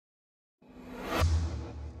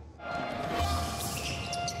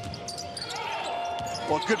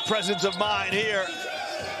Well, good presence of mind here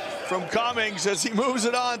from Cummins as he moves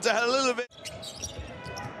it on to a little bit.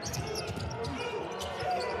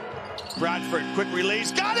 Bradford, quick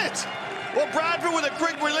release, got it! Well, Bradford with a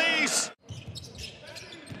quick release.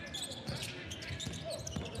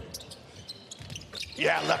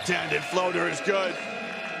 Yeah, left-handed floater is good.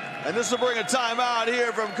 And this will bring a timeout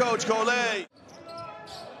here from Coach Collet.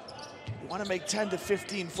 You want to make 10 to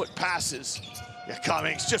 15-foot passes. Yeah,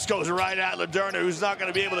 Cummins just goes right at Laderna, who's not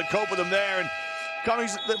going to be able to cope with him there. And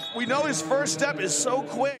Cummins, we know his first step is so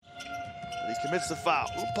quick. But he commits the foul.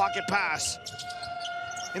 Little pocket pass.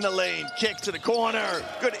 In the lane, kick to the corner.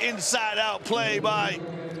 Good inside-out play by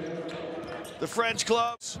the French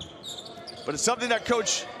clubs. But it's something that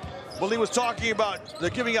Coach Collet was talking about. They're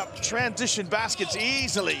giving up transition baskets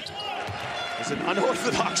easily. It's an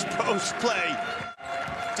unorthodox post play.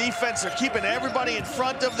 Defense are keeping everybody in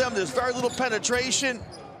front of them. There's very little penetration.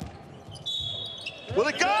 Will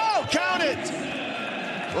it go? Count it!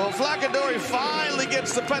 Well, Flaccadori finally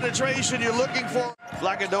gets the penetration you're looking for.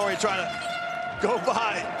 Flaccadori trying to go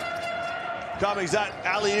by. Cummins, that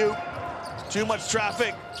alley-oop. Too much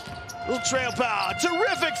traffic. Little trail power.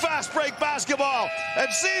 Terrific fast break basketball. And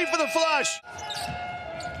C for the flush.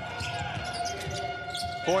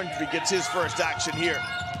 Hornsby gets his first action here.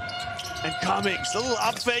 And Cummins, the little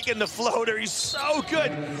up fake and the floater. He's so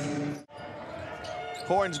good.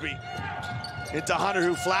 Hornsby into Hunter,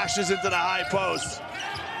 who flashes into the high post.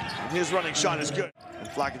 And his running shot is good. And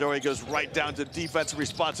Flaccadori goes right down to defensive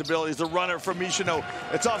responsibilities. The runner from Michino.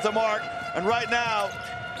 It's off the mark. And right now,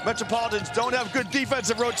 Metropolitans don't have good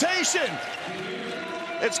defensive rotation.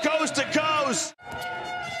 It's coast to coast.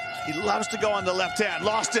 He loves to go on the left hand.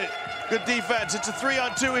 Lost it. Good defense. It's a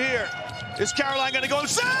 3-on-2 here. Is Caroline going to go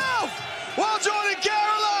himself? Well, Jorann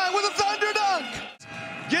Caroline with a thunder dunk.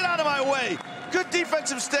 Get out of my way. Good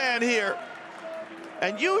defensive stand here.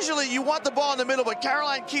 And usually you want the ball in the middle, but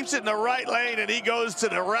Caroline keeps it in the right lane, and he goes to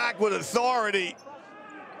the rack with authority.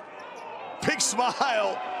 Big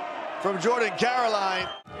smile from Jorann Caroline.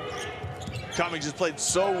 Cummins has played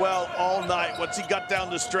so well all night. Once he got down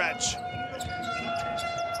the stretch.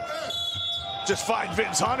 Just find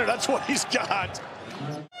Vince Hunter, that's what he's got.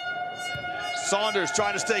 Saunders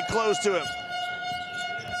trying to stay close to him.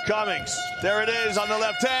 Cummins, there it is on the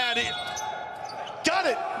left hand. He got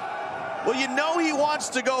it. Well, you know he wants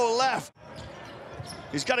to go left.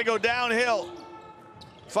 He's got to go downhill.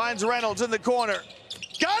 Finds Reynolds in the corner.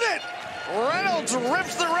 Got it! Reynolds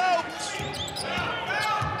rips the ropes.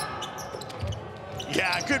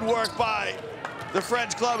 Yeah, good work by the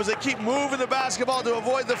French club as they keep moving the basketball to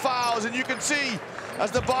avoid the fouls. And you can see as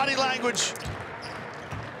the body language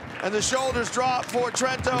and the shoulders drop for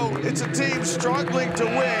Trento, it's a team struggling to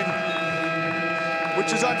win,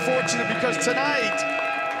 which is unfortunate because tonight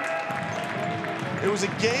it was a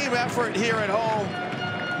game effort here at home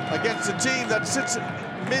against a team that sits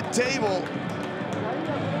mid-table,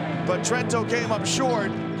 but Trento came up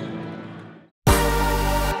short.